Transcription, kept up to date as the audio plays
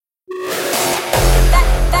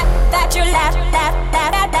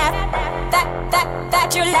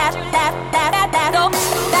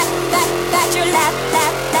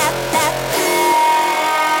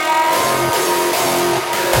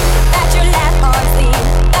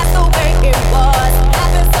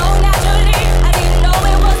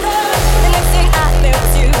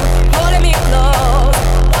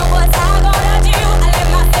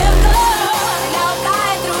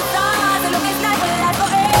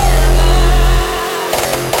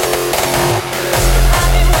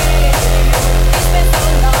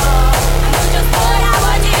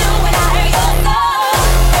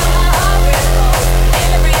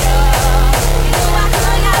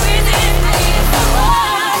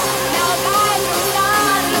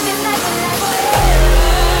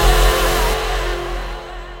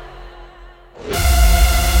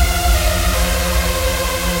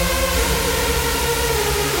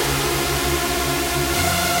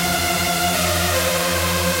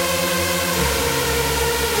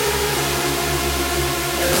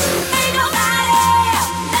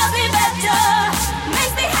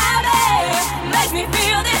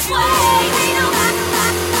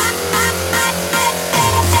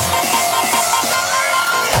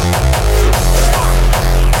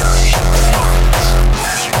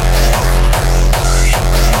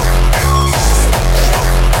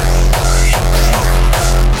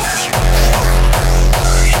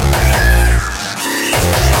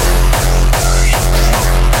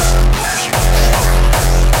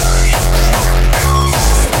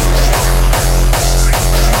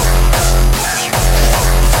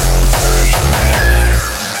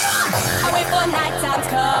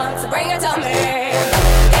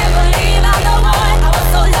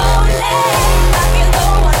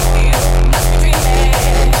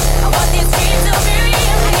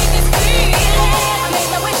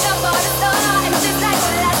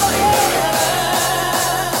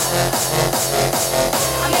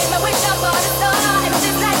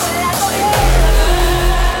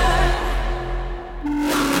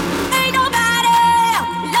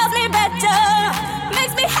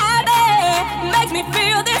makes me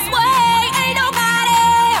feel this way. Ain't nobody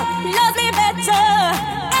loves me better.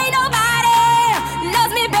 Ain't nobody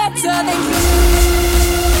loves me better than you.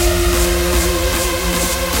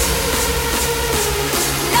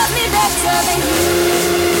 Loves me better than you.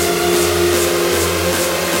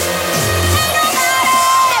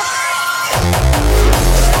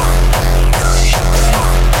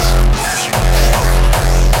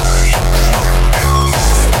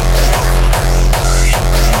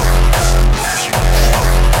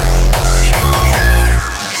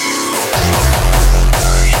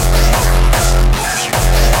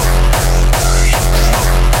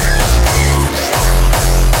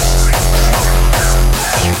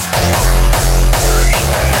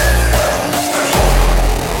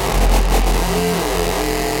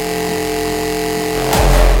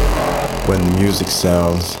 When the music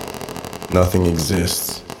sounds, nothing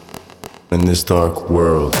exists in this dark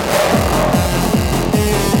world.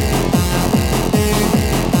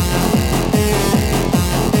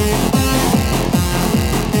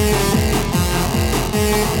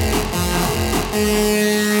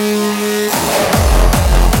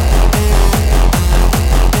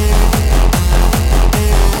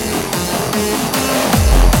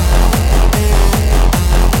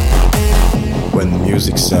 When the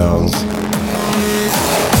music sounds,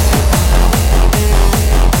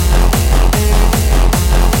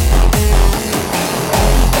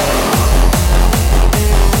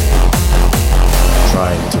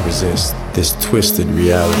 trying to resist this twisted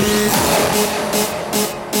reality.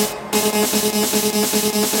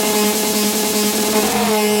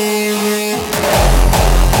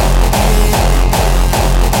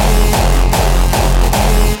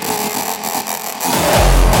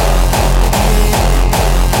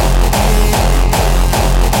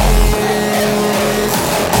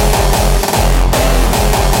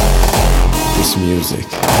 This music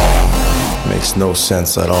makes no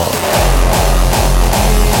sense at all.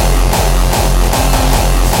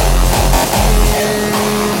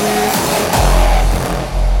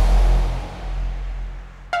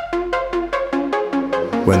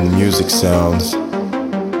 When the music sounds,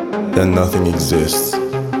 then nothing exists.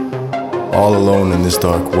 All alone in this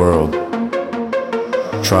dark world,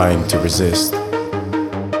 trying to resist.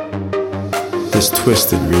 This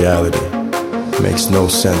twisted reality makes no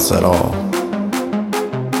sense at all.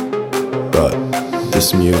 But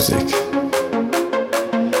this music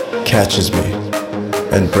catches me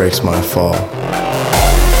and breaks my fall.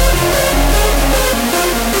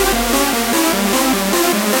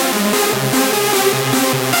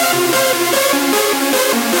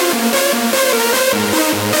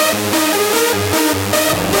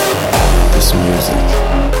 This music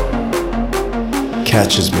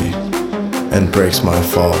catches me and breaks my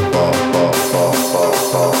fall.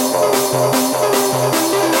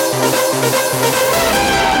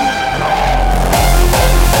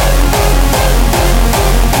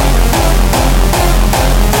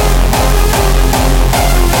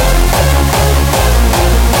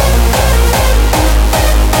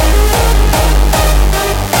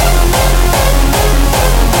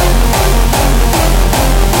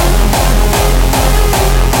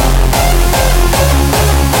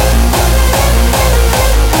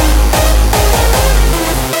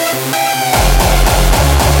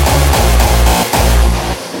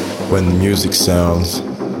 When the music sounds,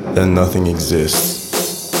 then nothing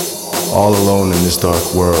exists. All alone in this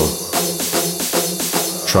dark world,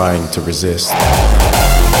 trying to resist.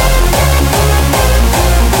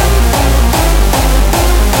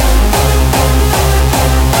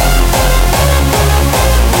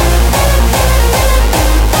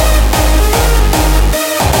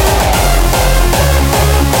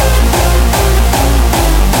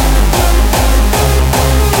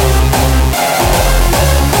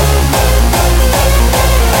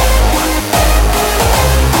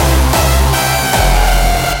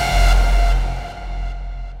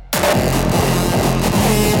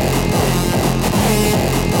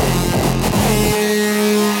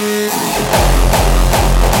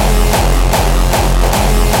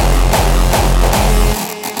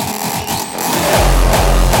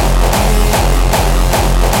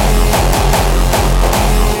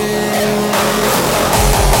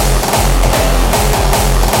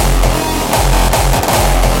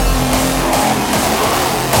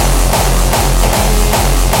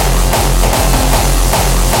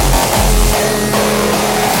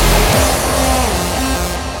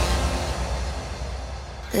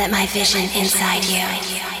 Let my vision inside you.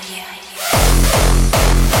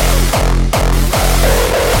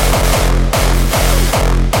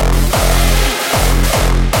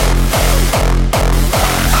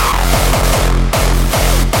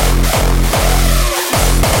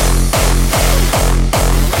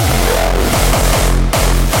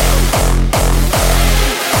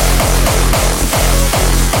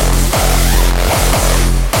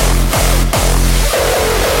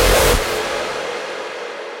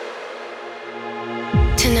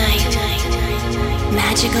 Tonight,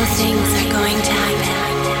 magical things are going to happen.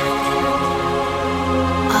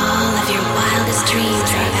 All of your wildest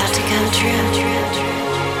dreams are about to come true.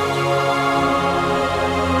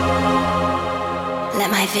 Let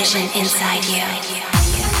my vision inside you.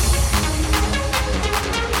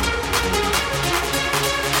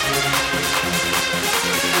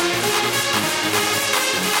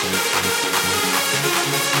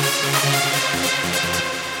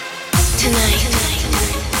 Tonight,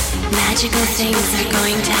 magical things are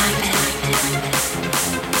going to happen.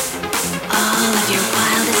 All of your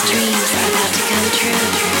wildest dreams are about to come true.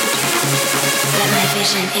 Let my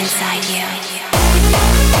vision inside you.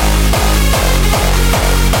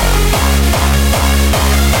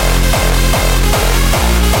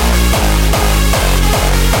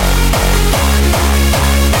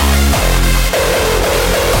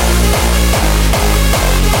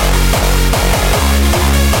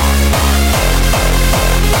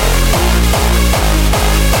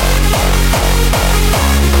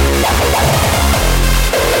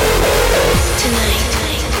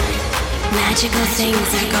 Magical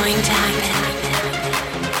things are going to happen.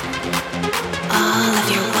 All of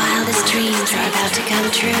your wildest dreams are about to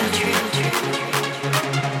come true.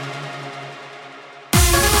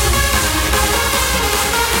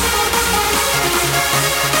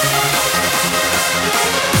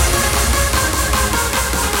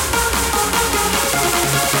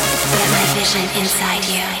 Let my vision inside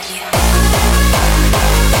you.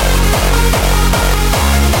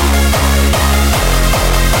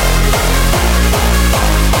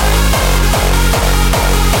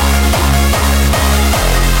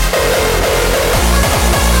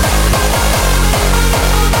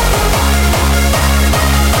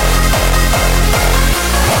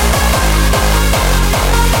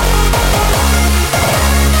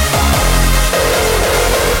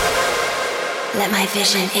 Let my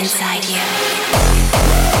vision inside you.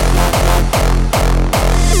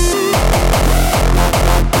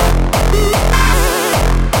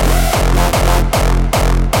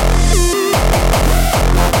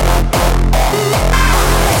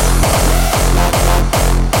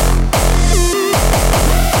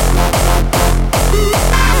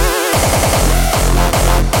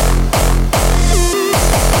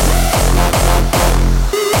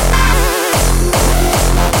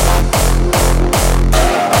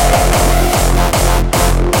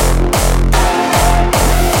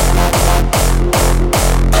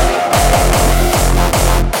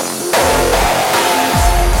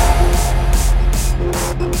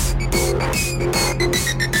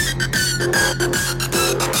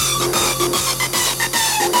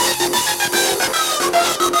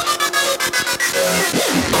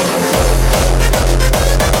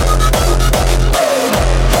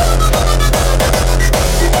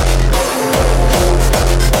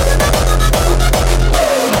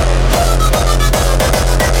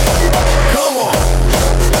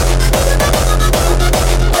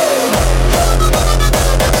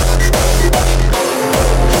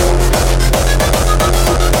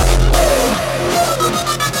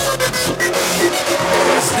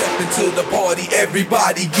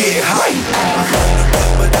 Everybody get hype.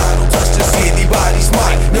 But I don't touch just anybody's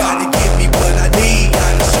mic. Gotta give me what I need.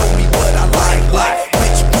 Gotta show me what I like.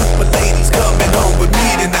 Which group of ladies coming home with me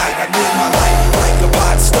tonight? I live my life like a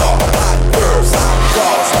pop star. Hot girls, hot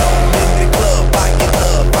cars. In the club, I get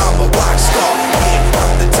love. I'm a rock star. Yeah,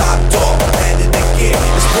 I'm the top dog. At it again,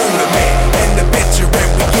 it's Buddahmann. And the picture,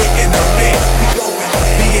 and we getting them in. We going,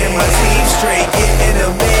 me and my team straight getting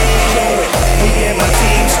them in. Me and my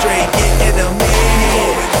team straight getting them in.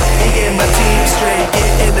 Me and my team straight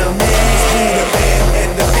getting them in. Buddahmann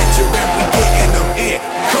and the picture, and we getting them in.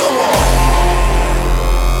 Come on.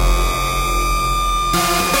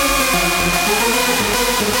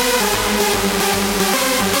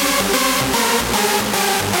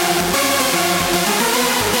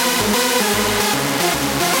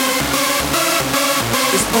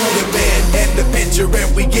 It's Buddahmann and the picture,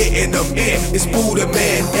 and we getting them in. It's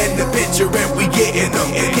Buddahmann and the picture, and we getting them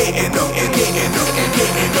in. Getting them in. Getting them in.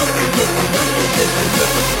 Getting them in. Getting them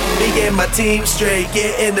in. Me and my team straight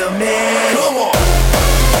getting them in. Come on.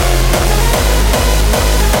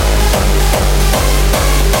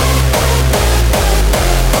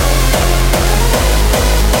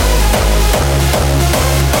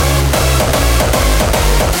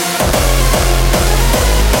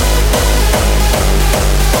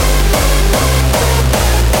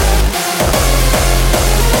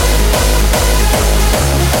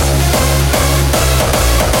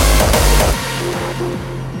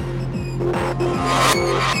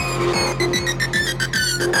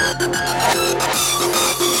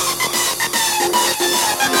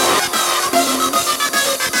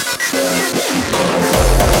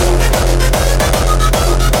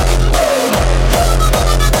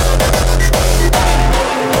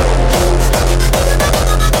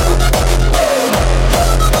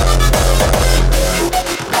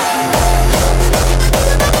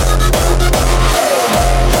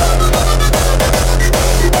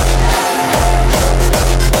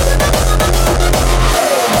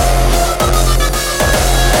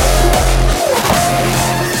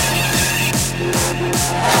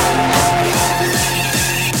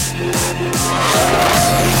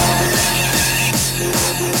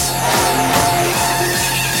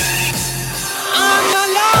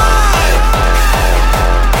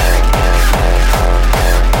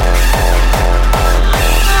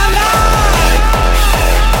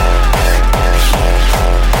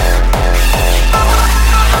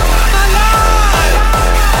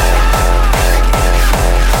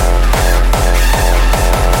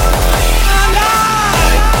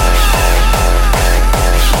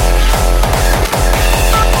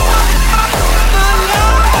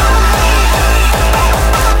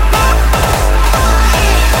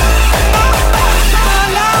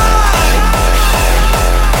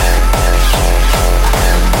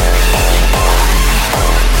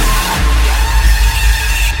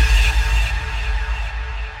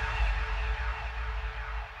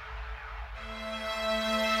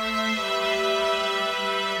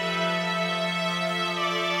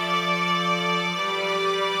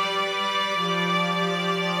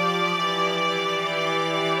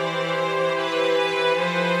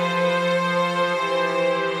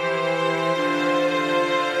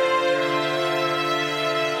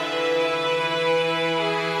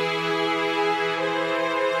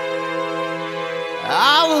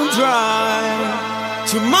 drive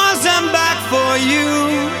to Mars and back for you.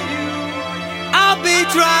 I'll be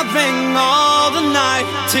driving all the night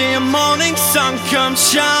till your morning sun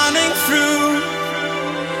comes shining through.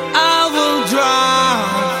 I will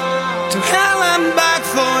drive to hell and back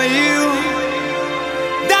for you,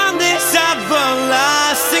 down this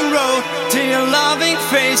everlasting road till your loving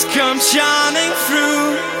face comes shining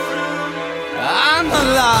through. I'm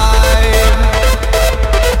alive.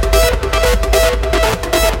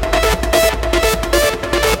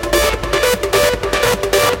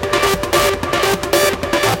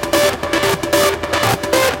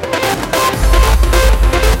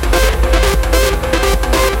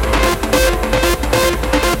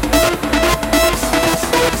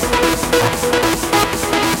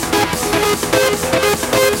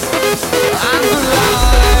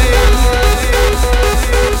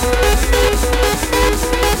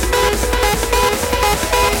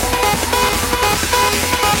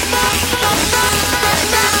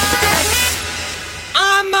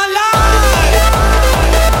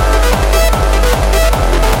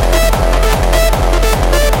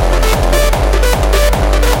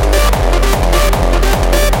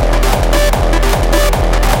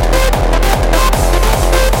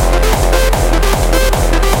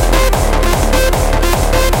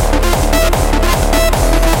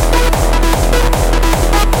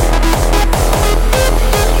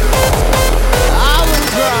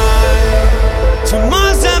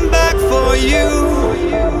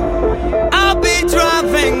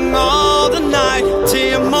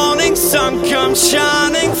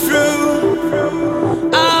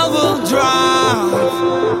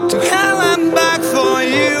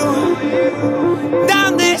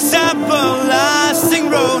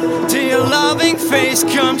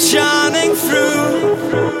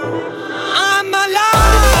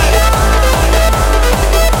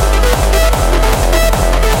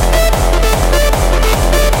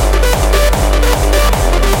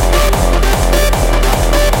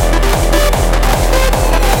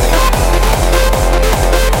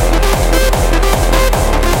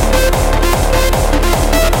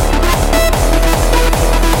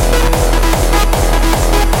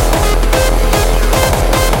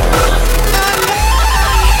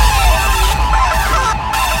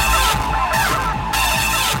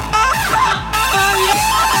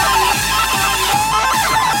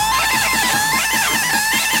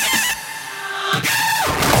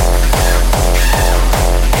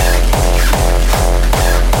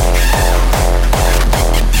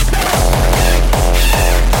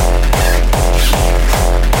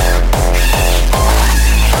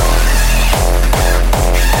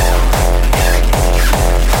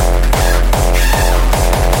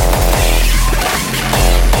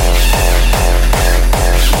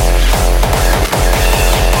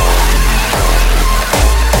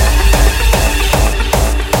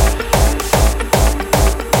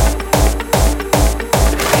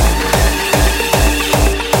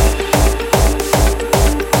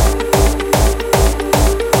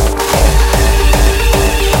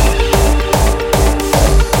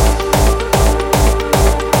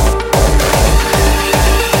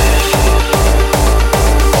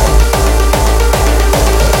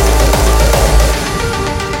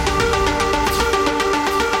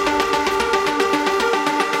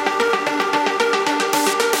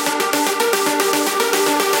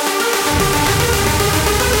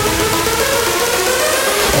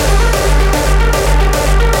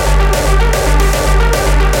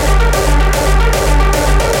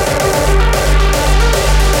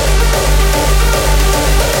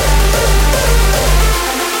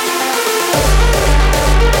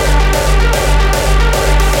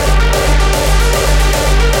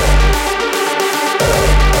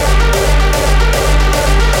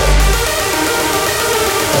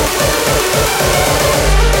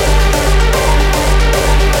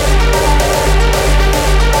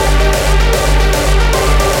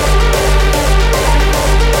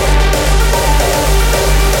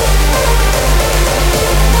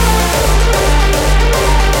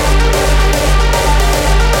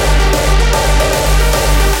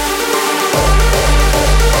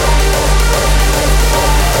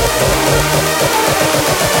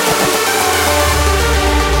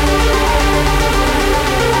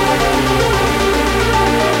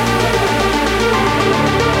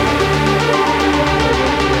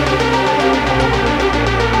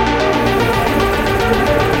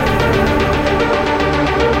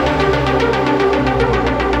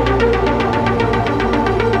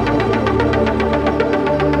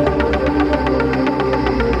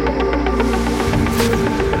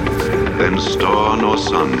 Then star nor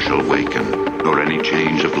sun shall waken, nor any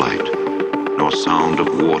change of light, nor nor sound of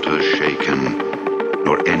water shaken,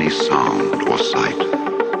 nor any sound or sight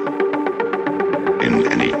in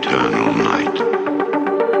an eternal night.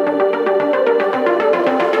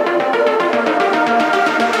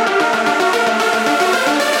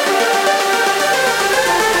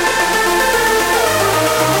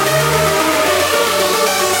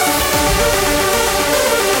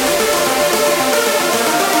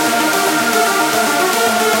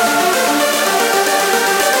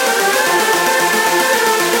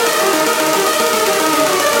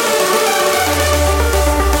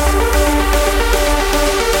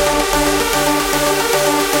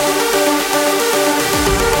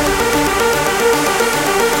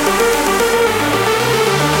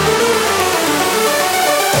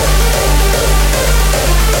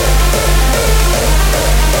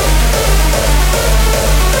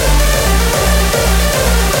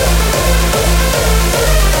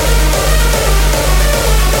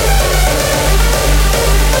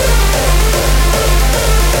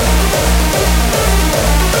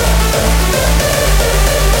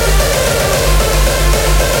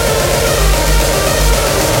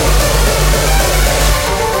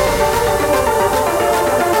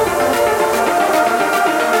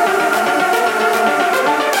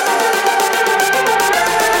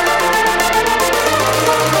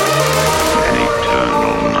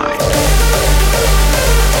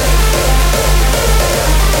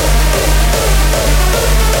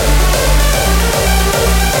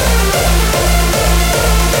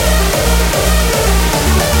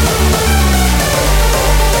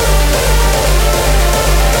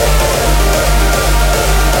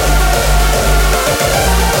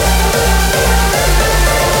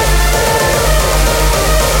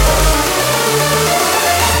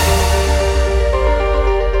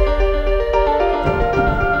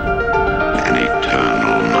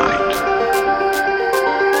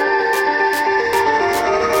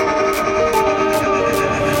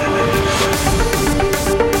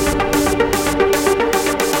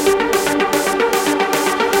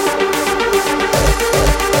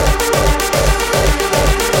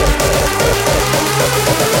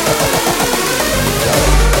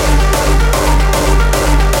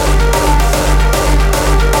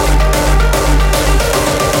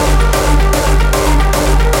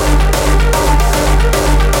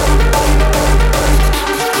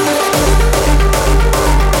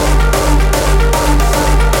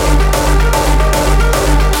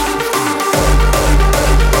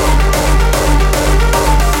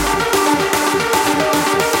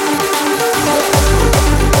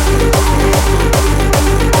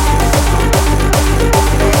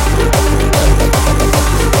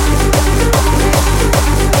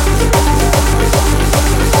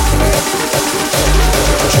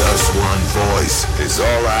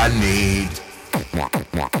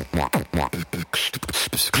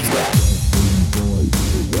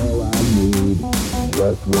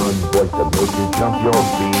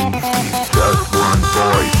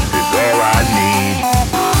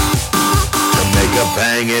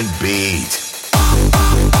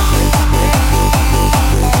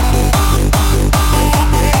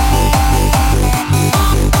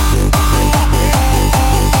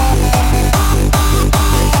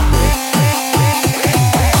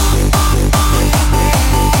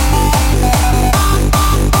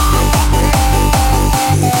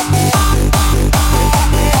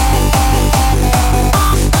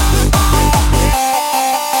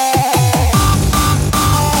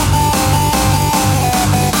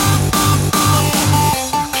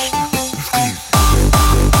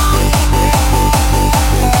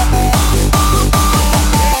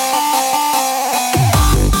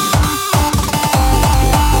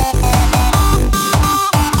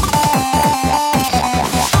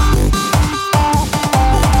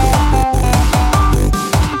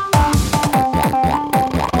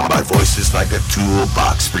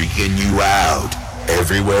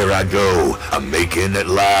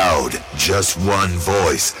 Just one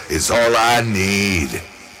voice is all I need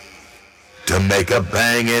to make a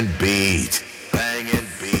banging beat. Banging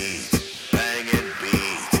beat, banging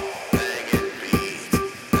beat, banging beat,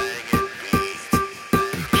 banging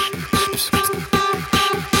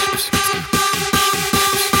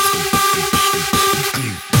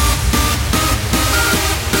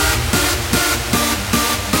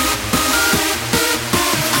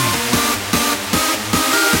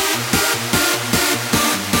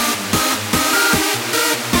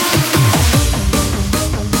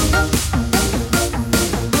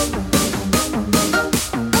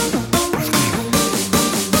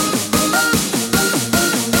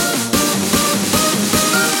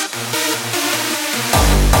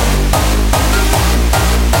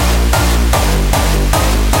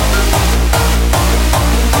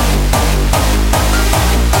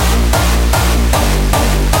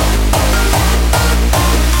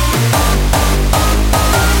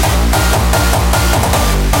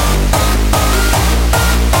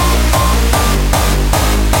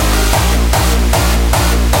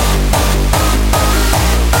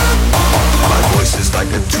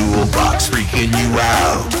music's freaking you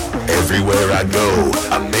out. Everywhere I go,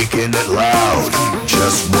 I'm making it loud.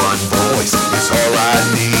 Just one voice is all I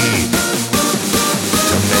need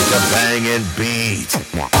to make a banging beat.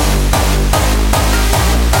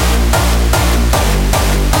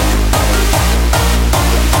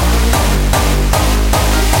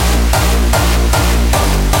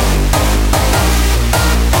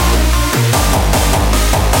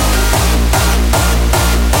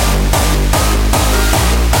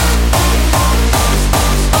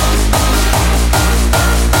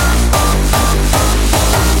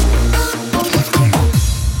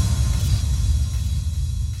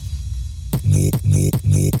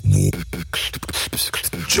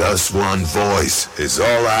 Just one voice is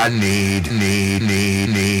all I need. To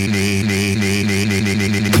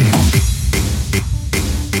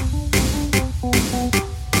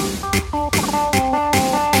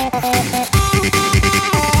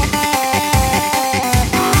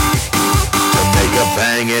make a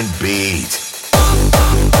banging beat.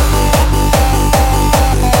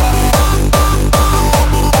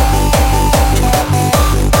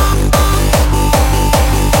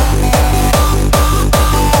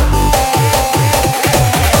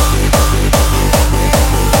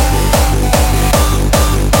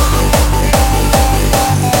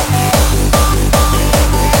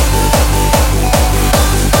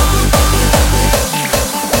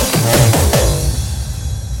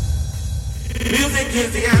 Is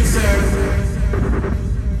the answer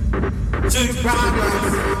to your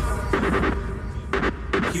problems.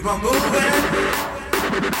 Keep on moving,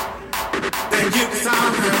 then you can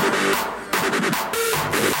solve them.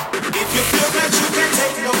 If you feel that you can't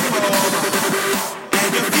take no more, and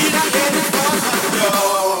your feet are headed for the door,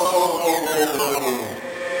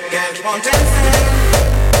 get on dancing,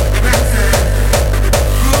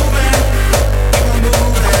 grooving, keep on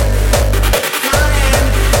moving, flying,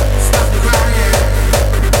 stop the crying.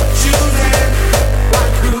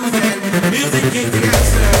 Music is the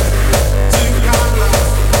answer to your problems.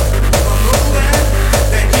 Keep on moving,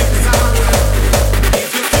 then you can solve them. If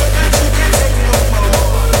you feel that you can't take no more,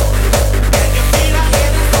 and your feet are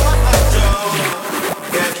headed for a door,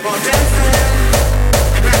 get on dancing,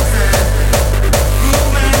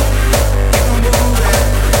 grooving, keep on moving,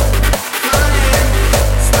 flying,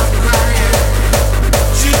 stop crying,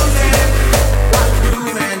 choosing while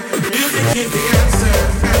grooving. Music is the answer.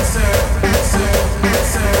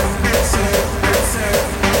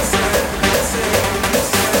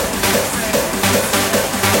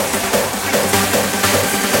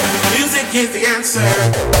 Music is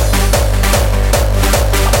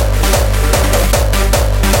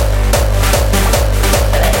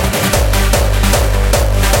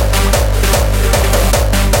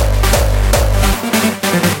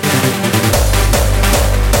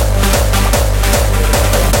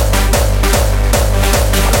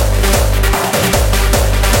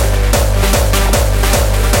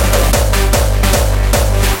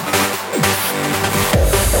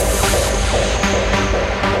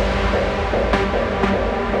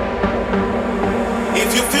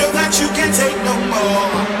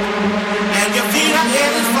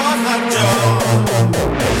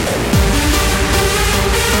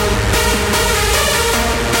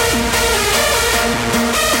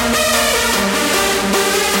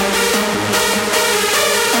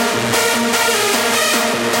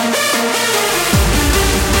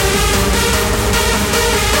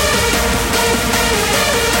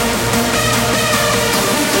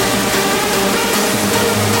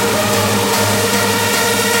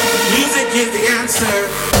the answer.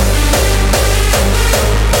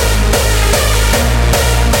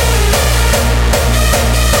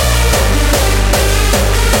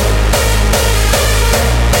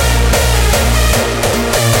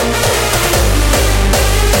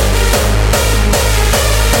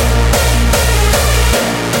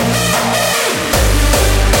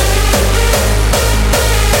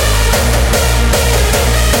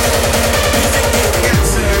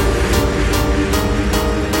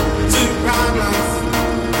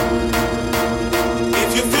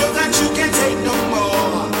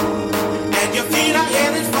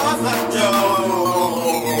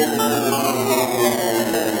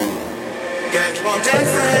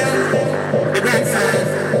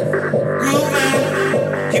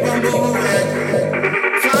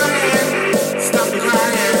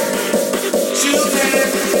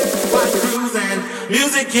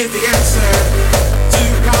 Music is the answer to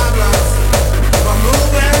your problems. Keep on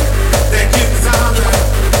moving, then you can solve them.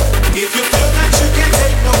 If you feel that you can't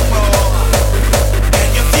take no more, and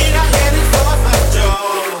your feet are headed for the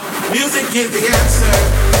door, music is the answer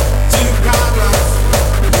to your problems.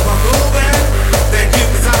 Keep on moving, then you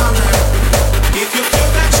can solve them.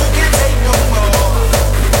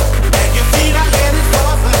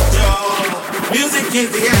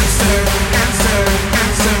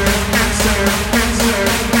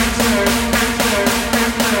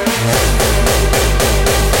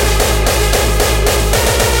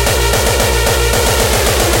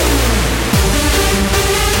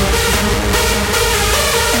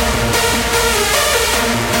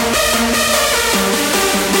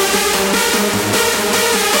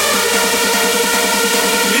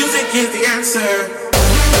 answer.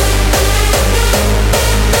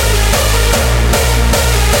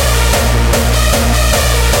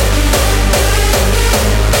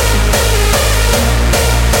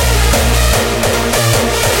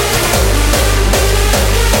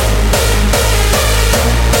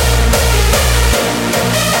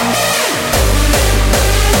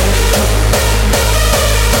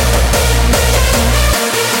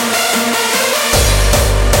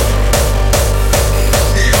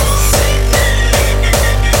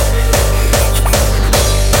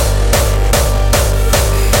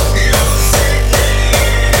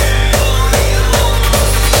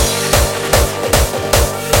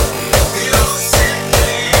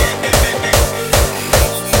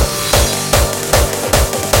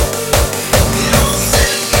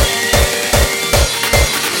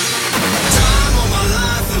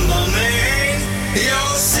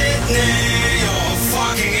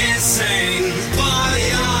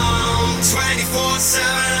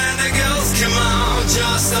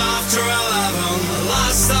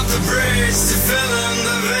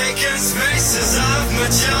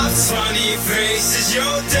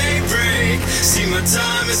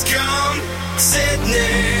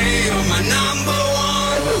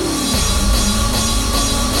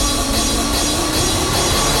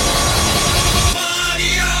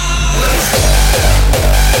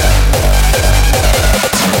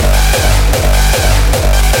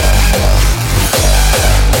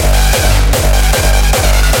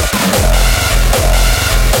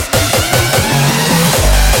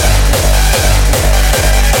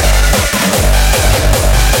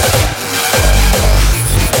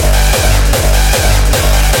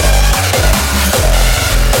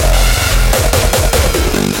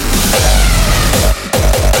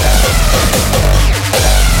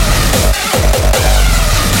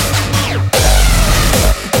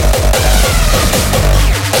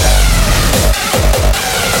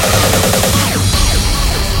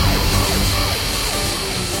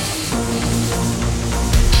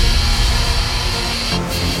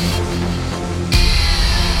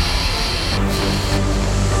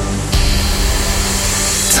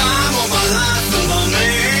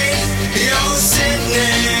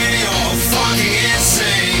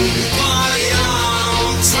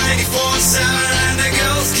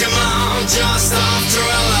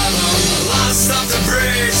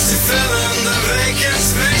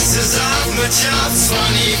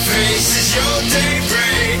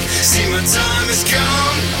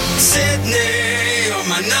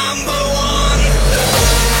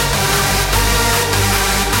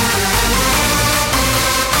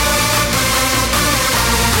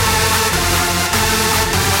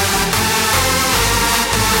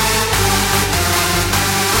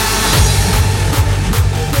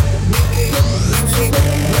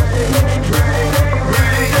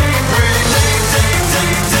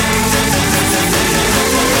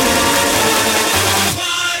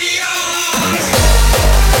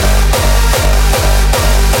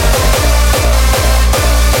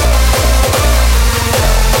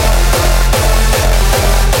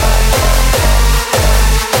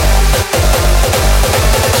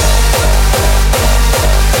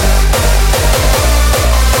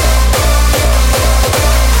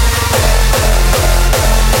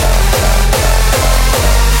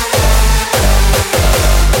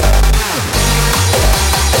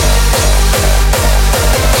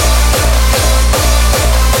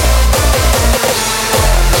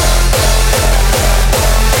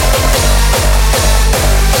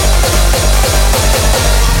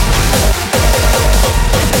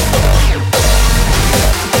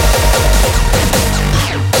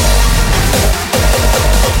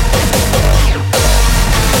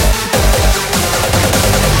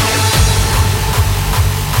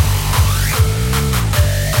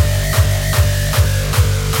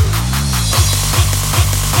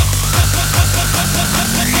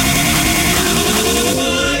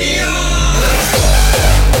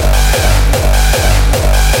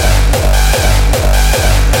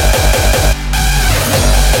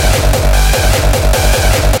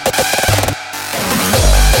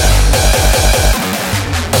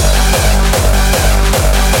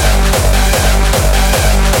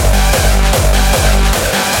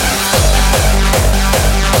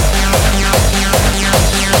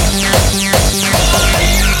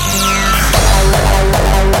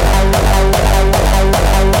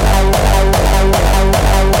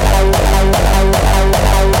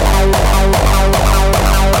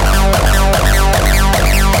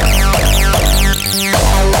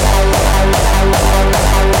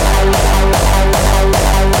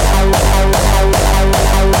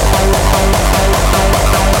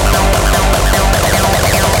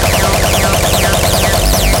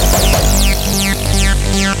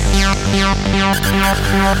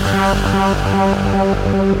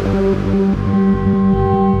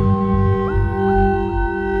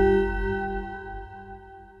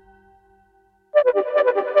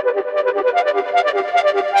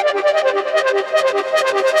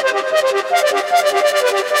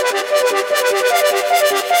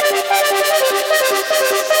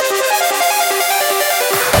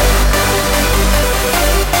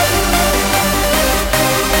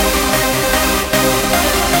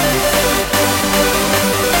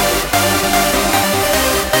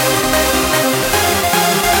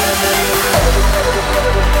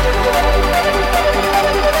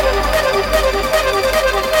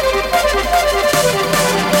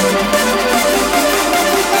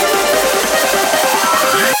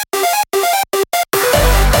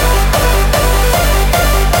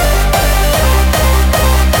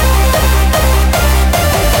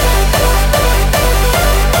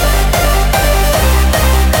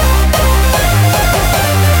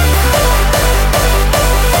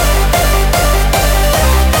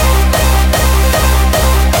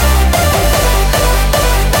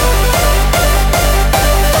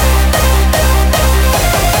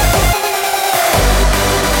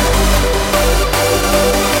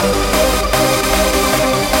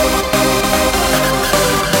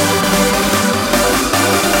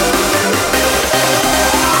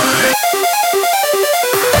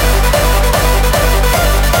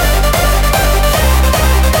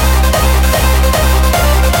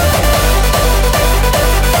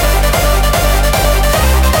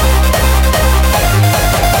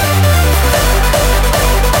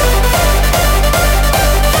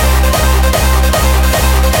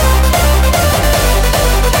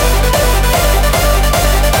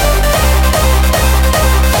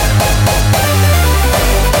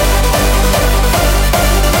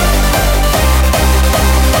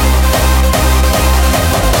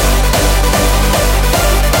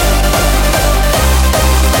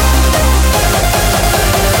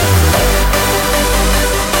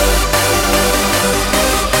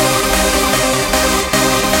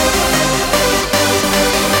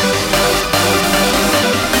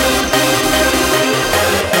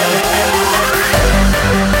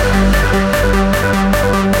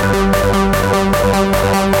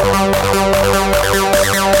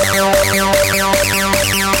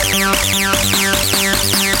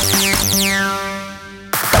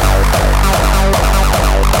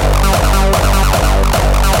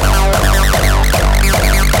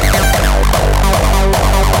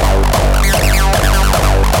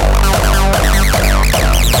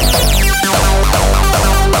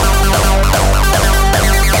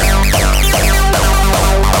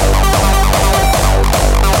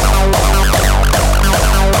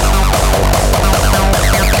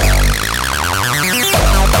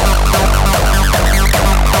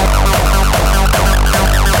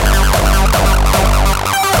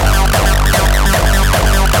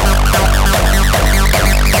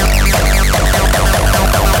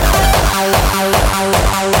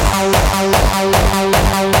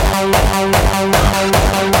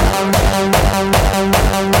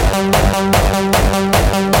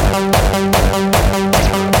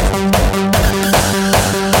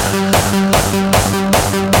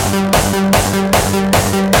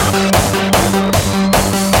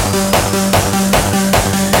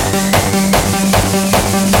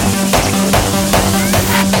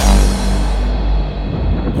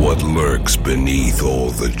 beneath all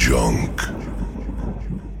the junk.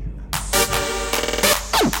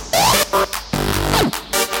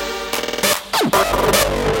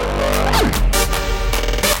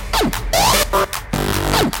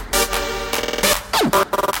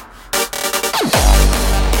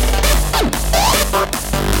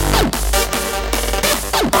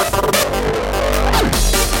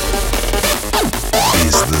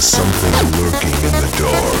 Is there something lurking in the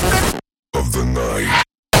dark of the night?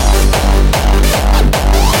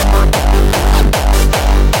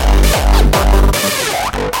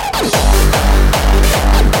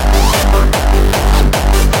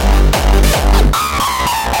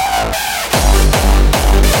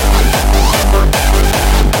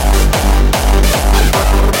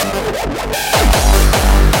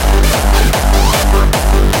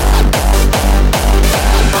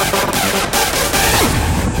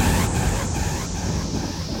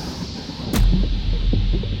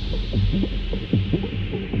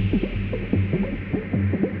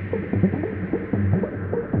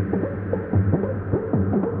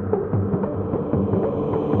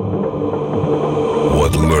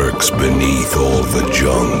 What lurks beneath all the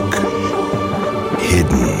junk,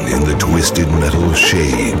 hidden in the twisted metal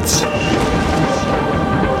shades?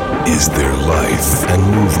 Is there life and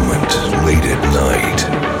movement late at night?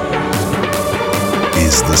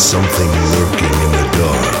 Is the something lurking in the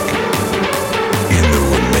dark, in the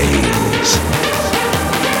remains?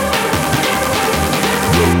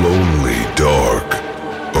 The lonely dark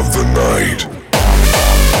of the night.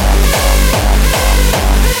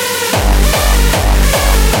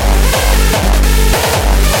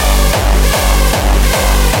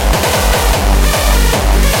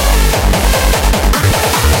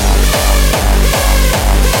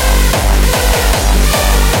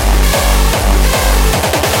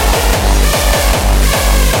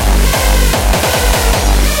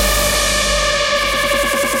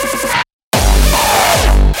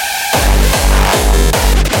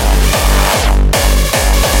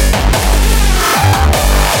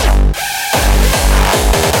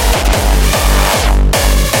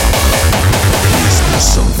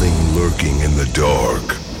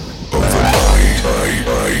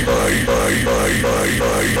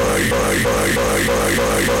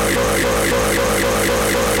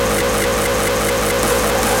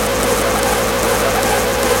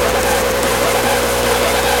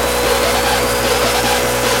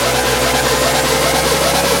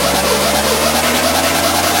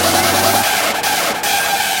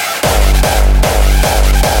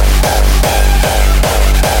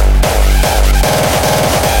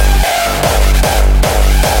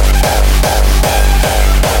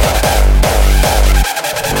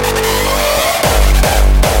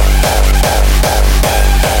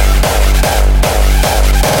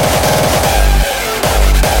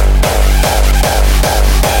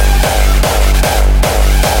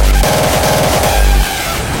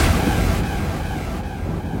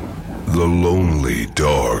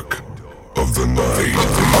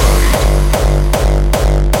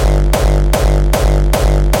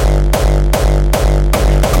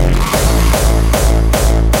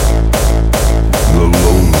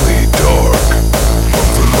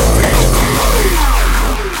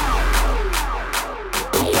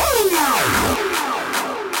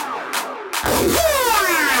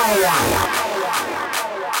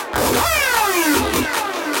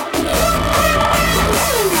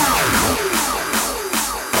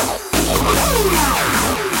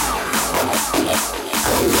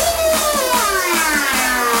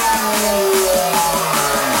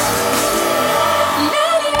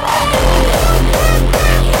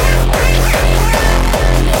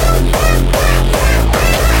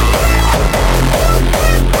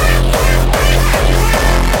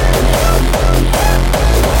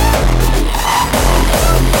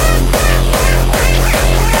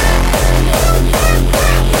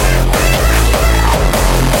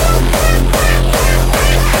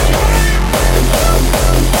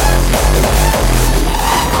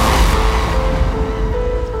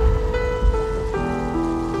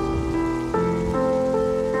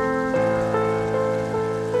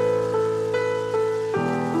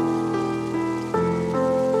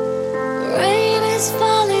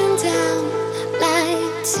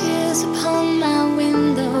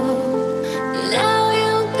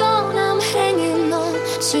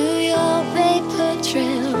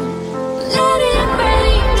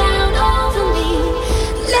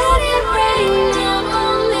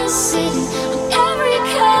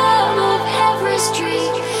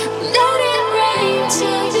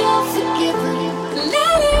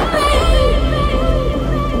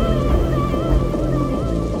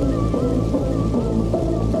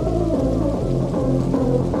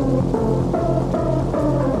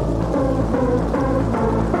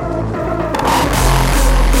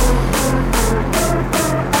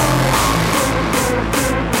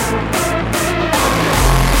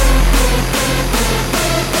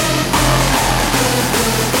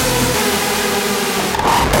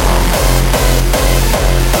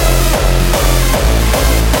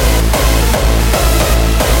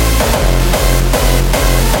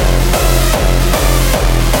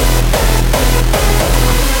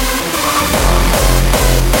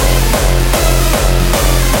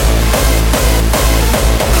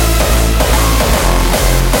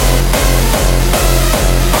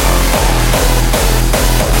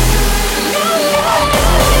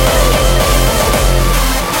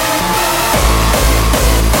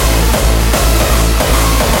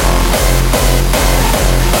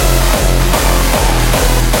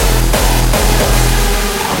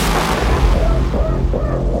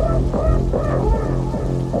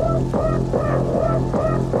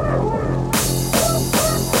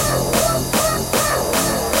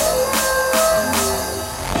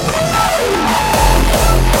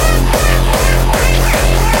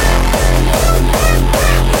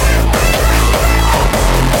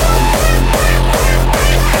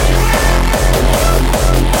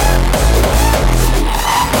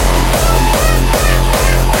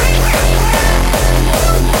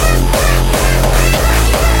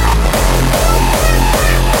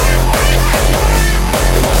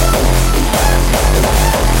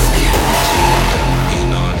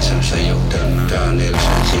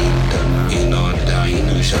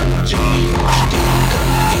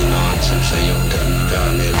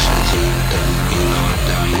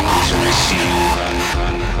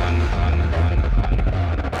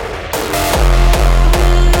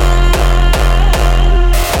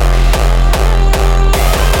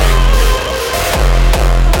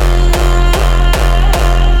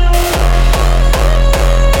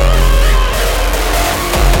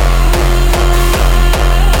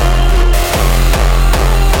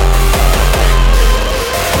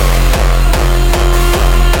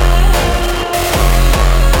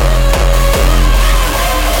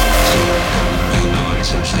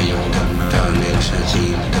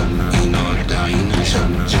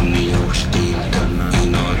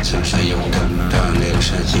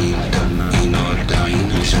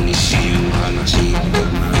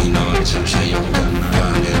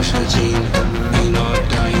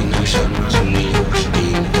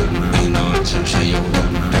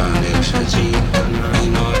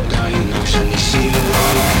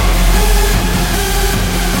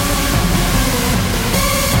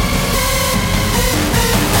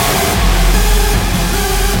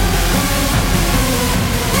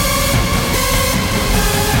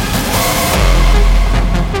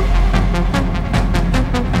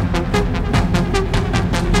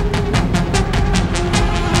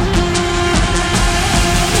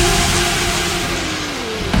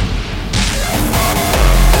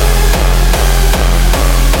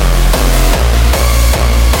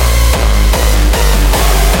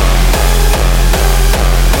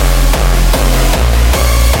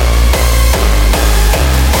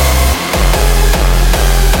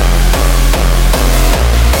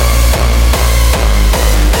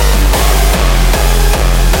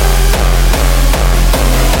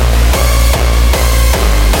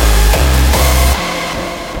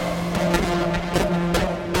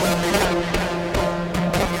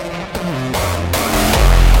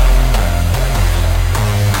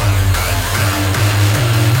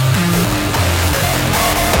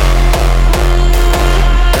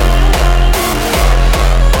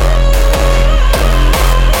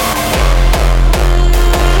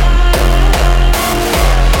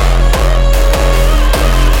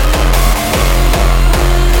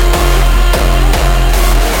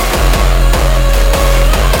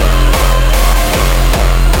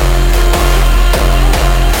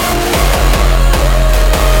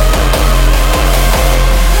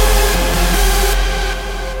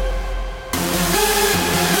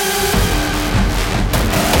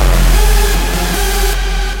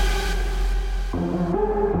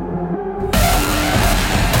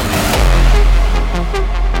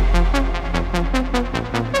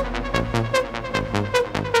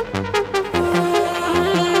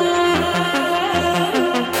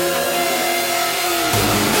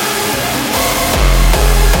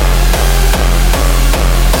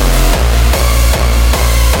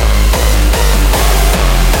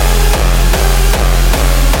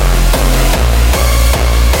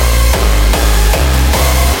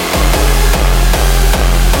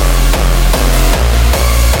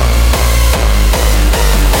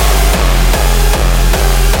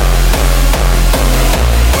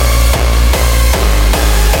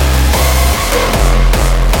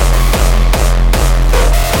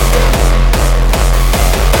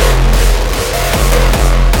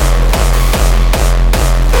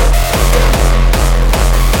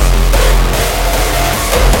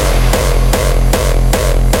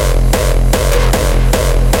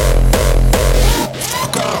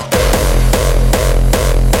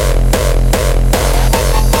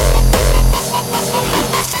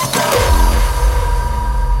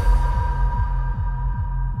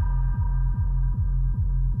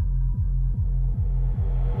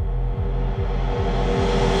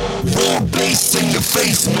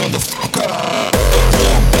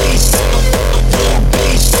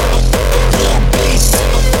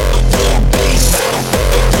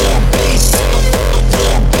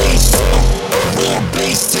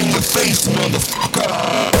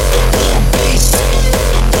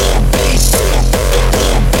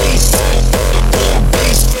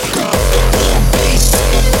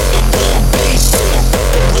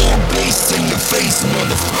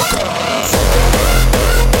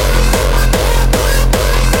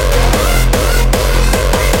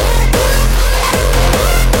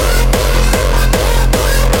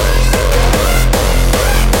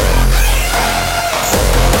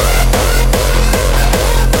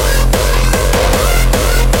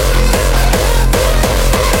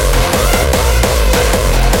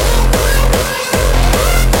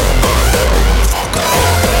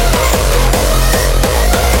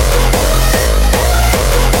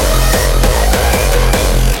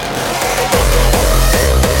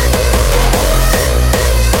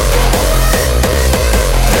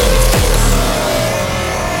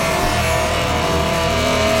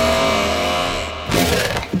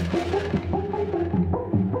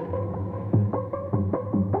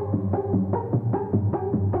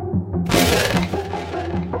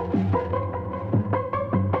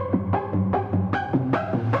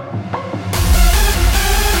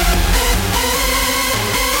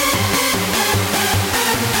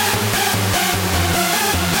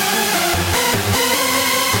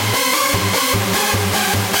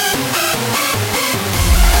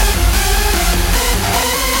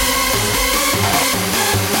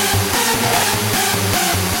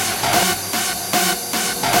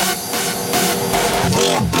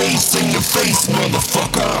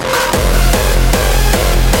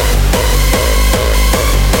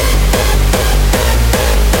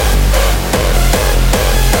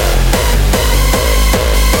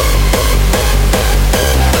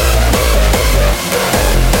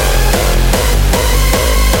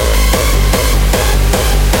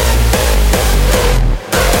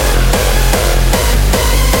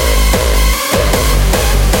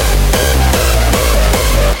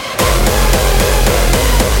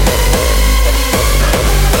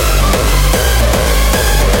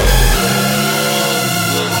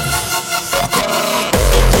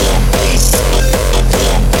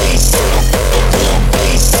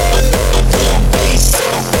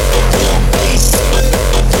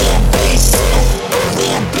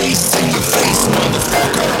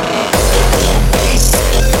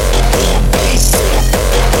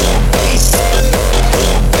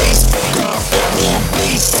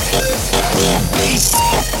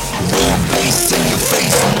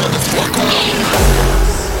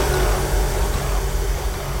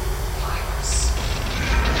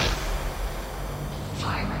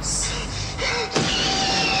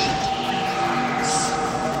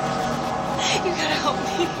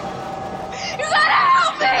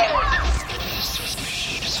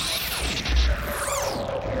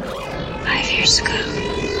 years ago,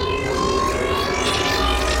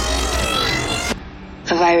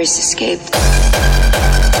 a virus escaped.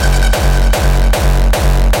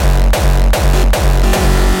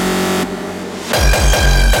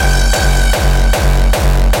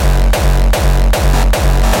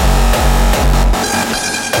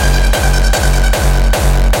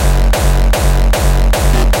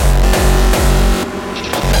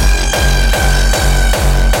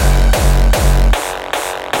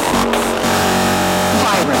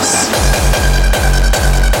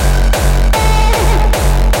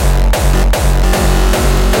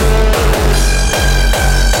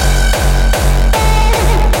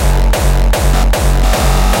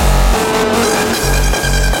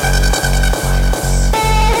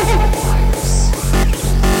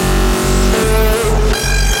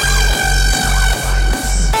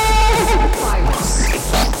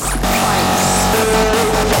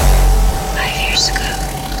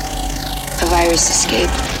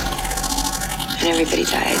 Escaped, and everybody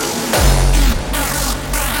died.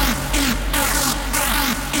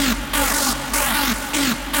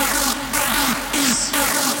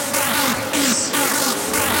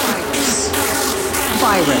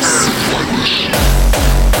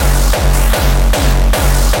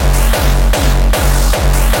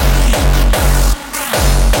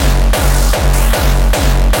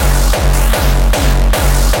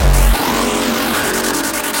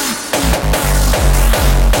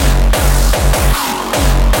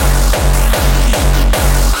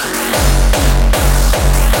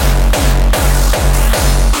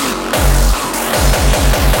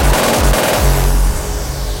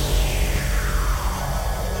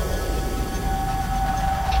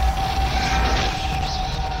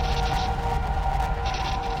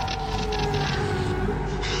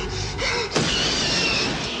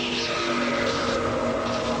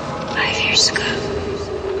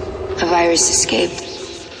 Escaped,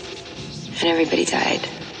 and everybody died.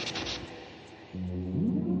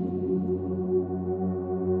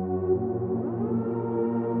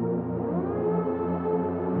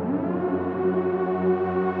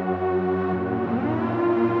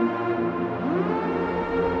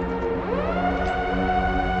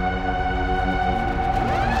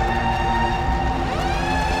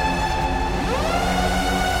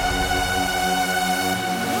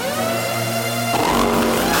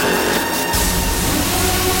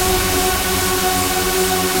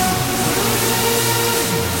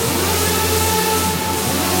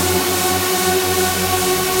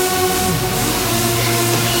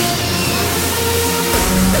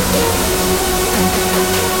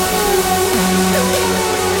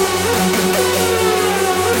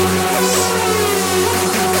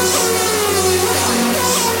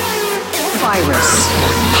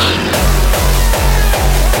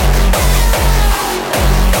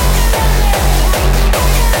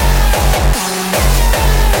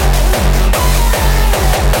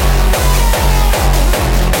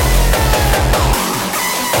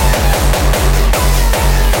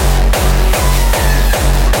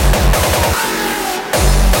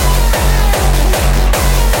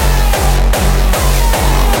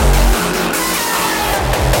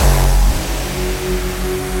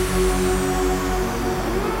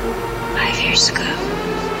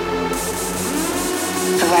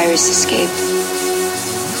 Escaped.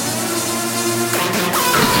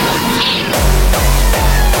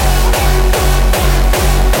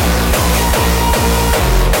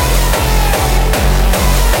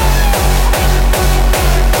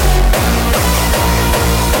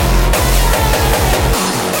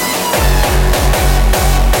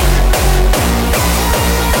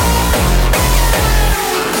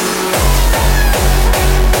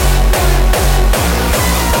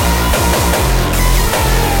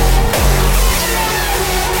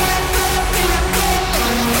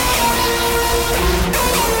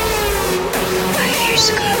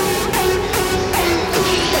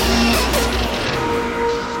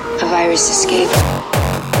 Escape.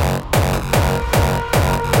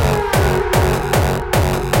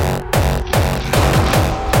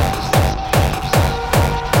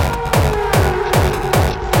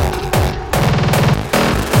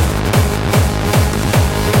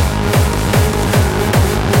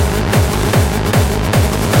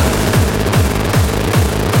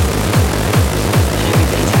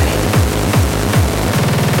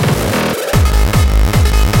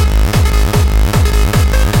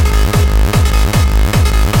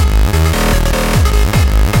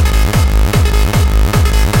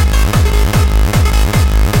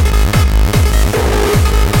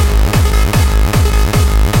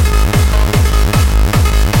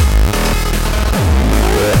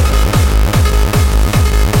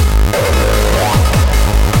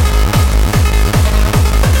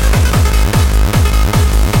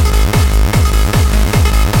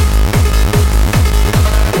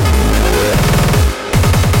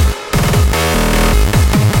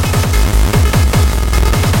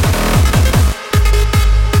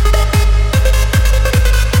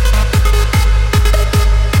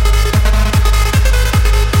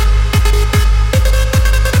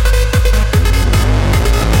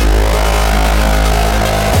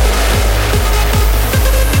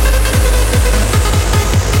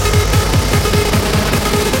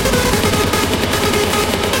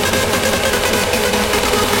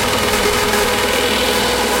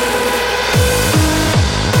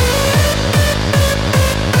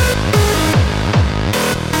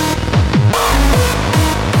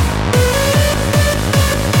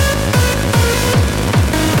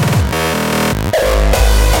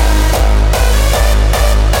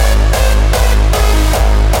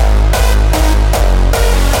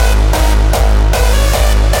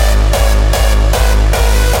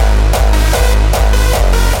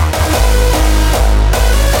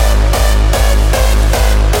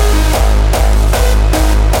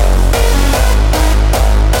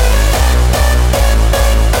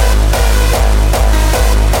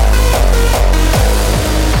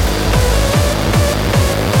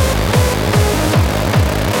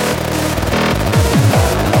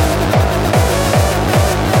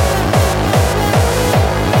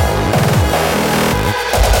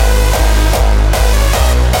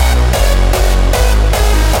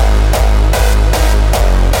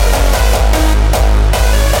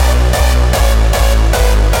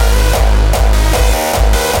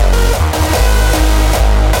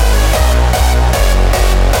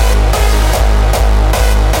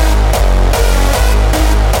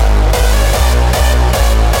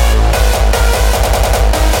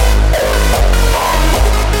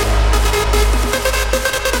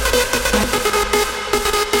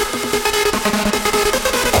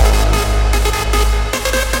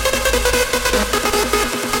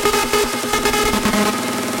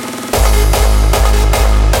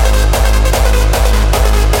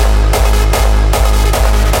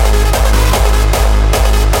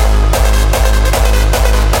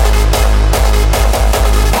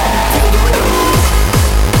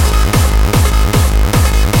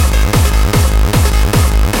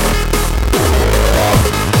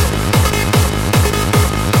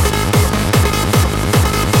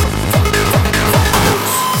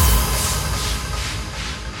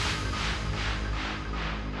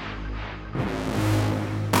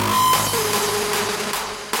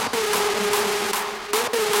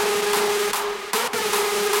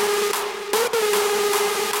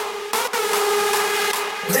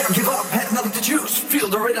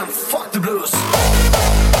 rhythm, fuck the blues.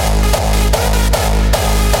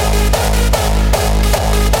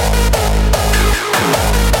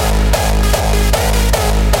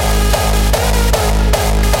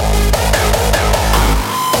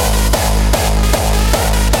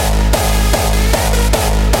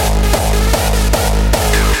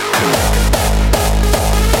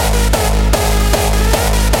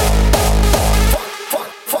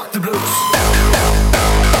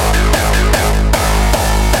 Fuck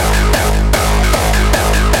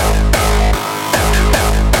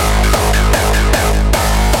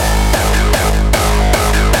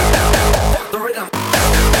the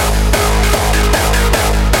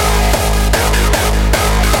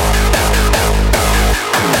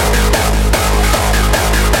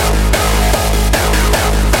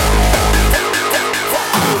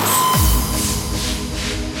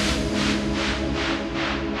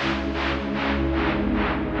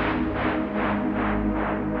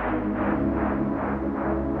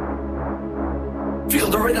Feel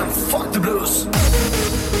the rhythm, fuck the blues.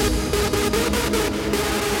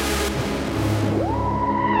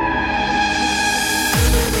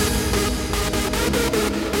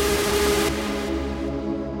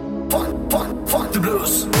 Fuck the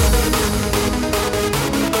blues.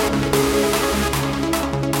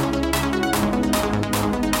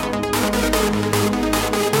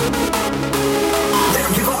 They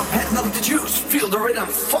don't give up, had nothing to choose. Feel the rhythm,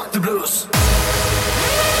 fuck the blues.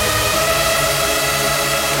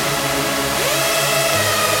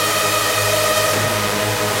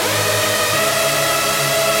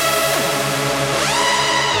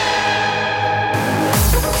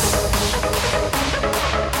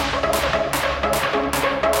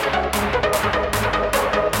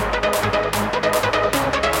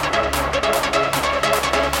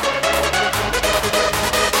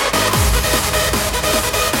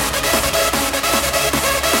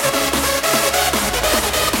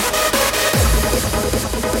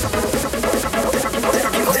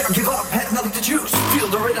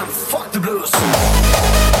 Fuck the blues.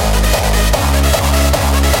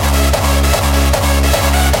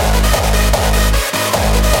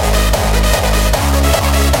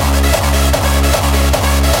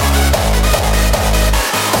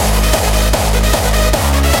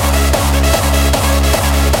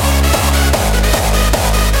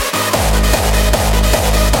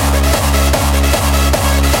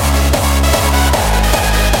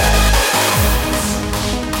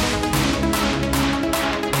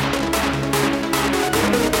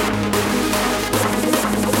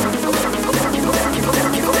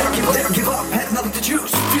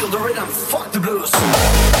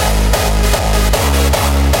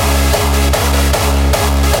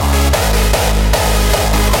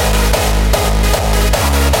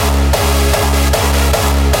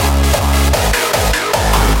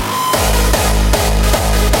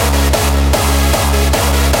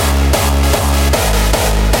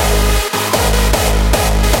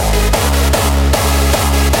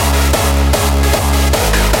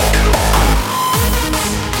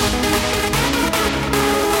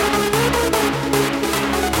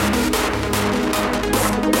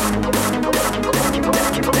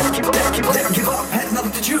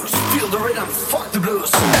 Fuck the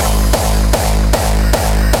blues.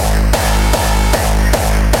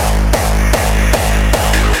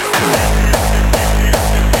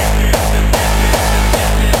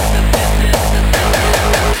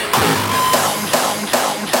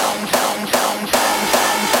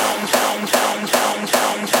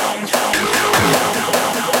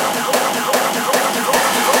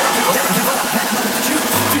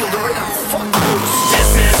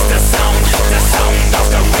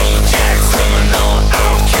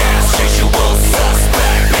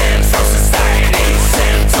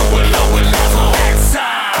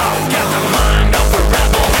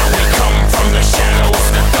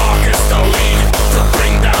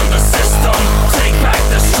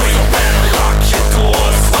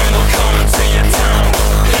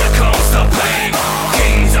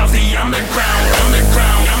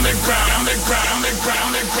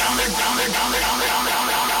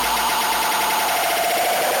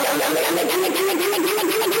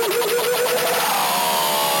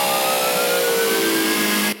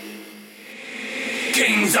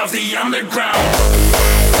 Kings of the underground.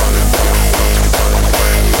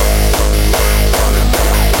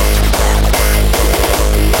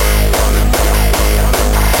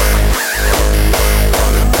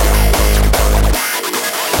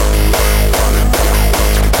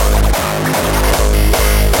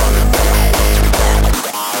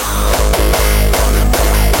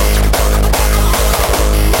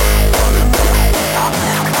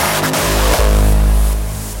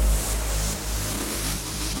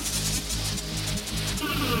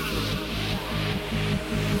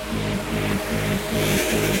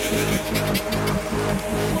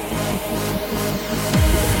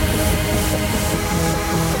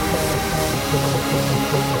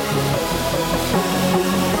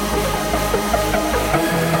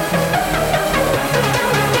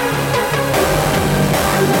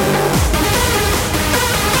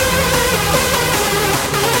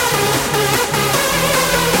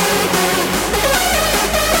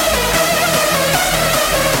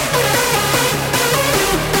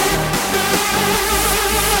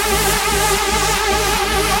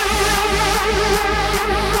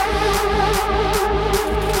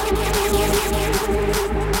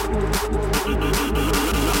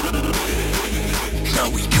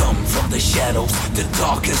 the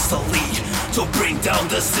darkest elite, to bring down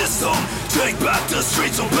the system. Take back the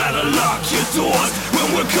streets, so better lock your doors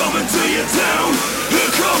when we're coming to your town.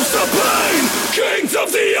 Here comes the pain, kings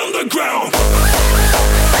of the underground.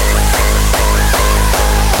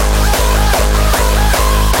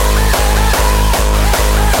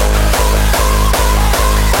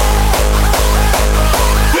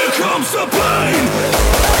 Here comes the pain.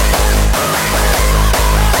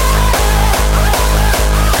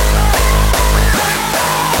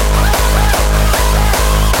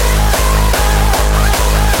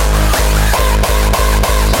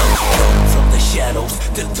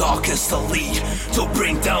 The darkest elite, to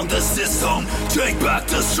bring down the system. Take back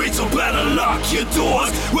the streets, so better lock your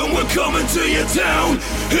doors when we're coming to your town.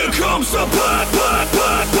 Here comes the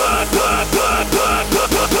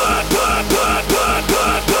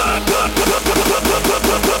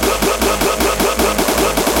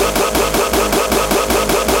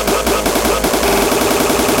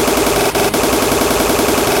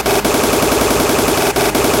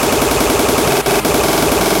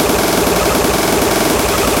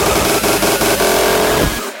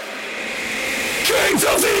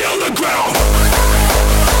of the underground.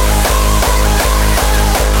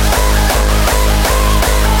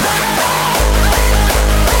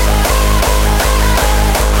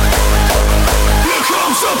 Here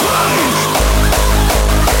comes the pain.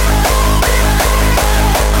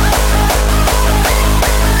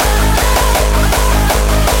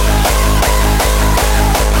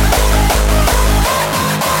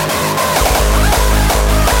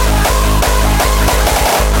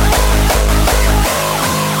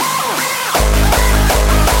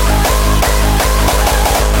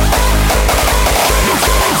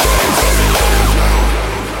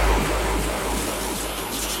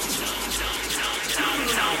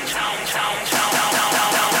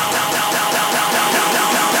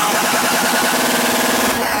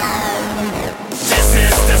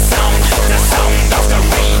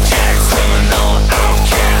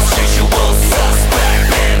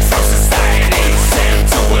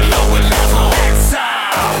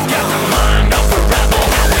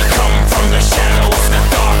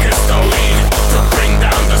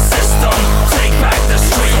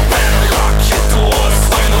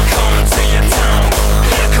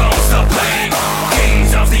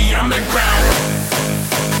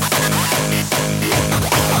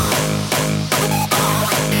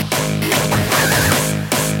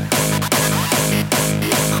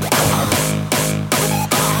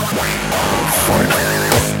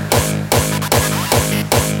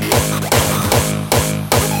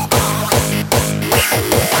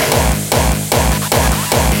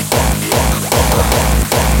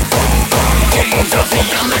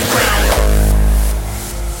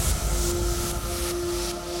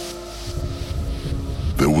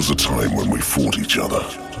 There was a time when we fought each other.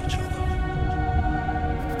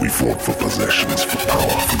 We fought for possessions, for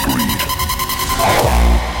power, for greed.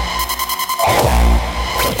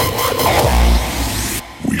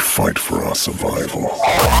 We fight for our survival.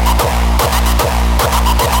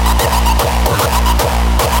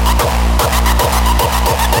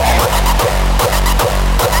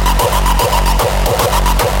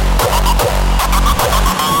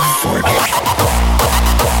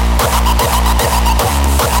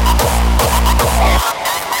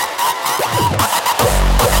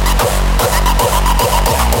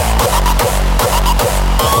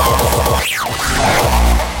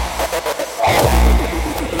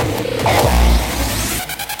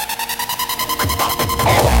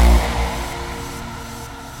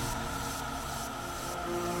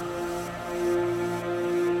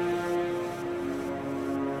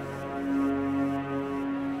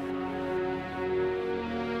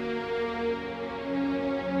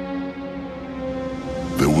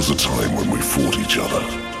 There was a time when we fought each other.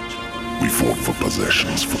 We fought for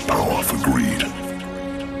possessions, for power, for greed.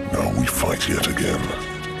 Now we fight yet again.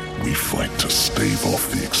 We fight to stave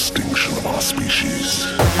off the extinction of our species.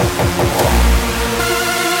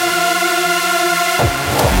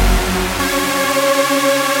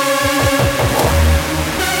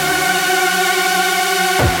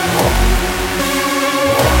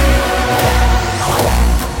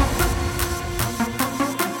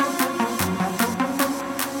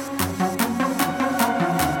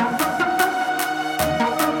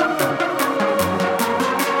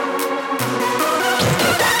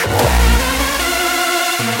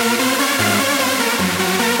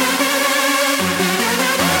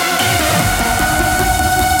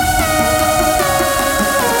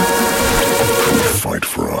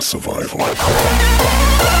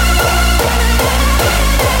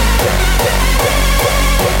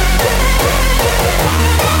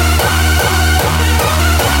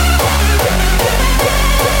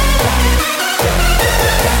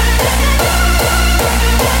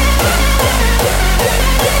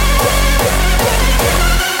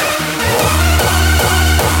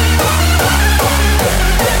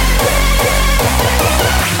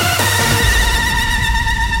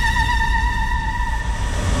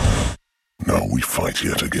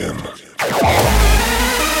 again.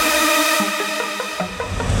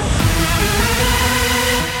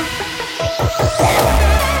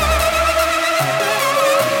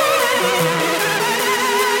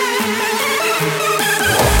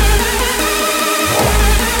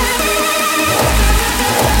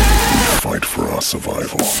 We fight for our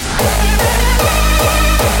survival.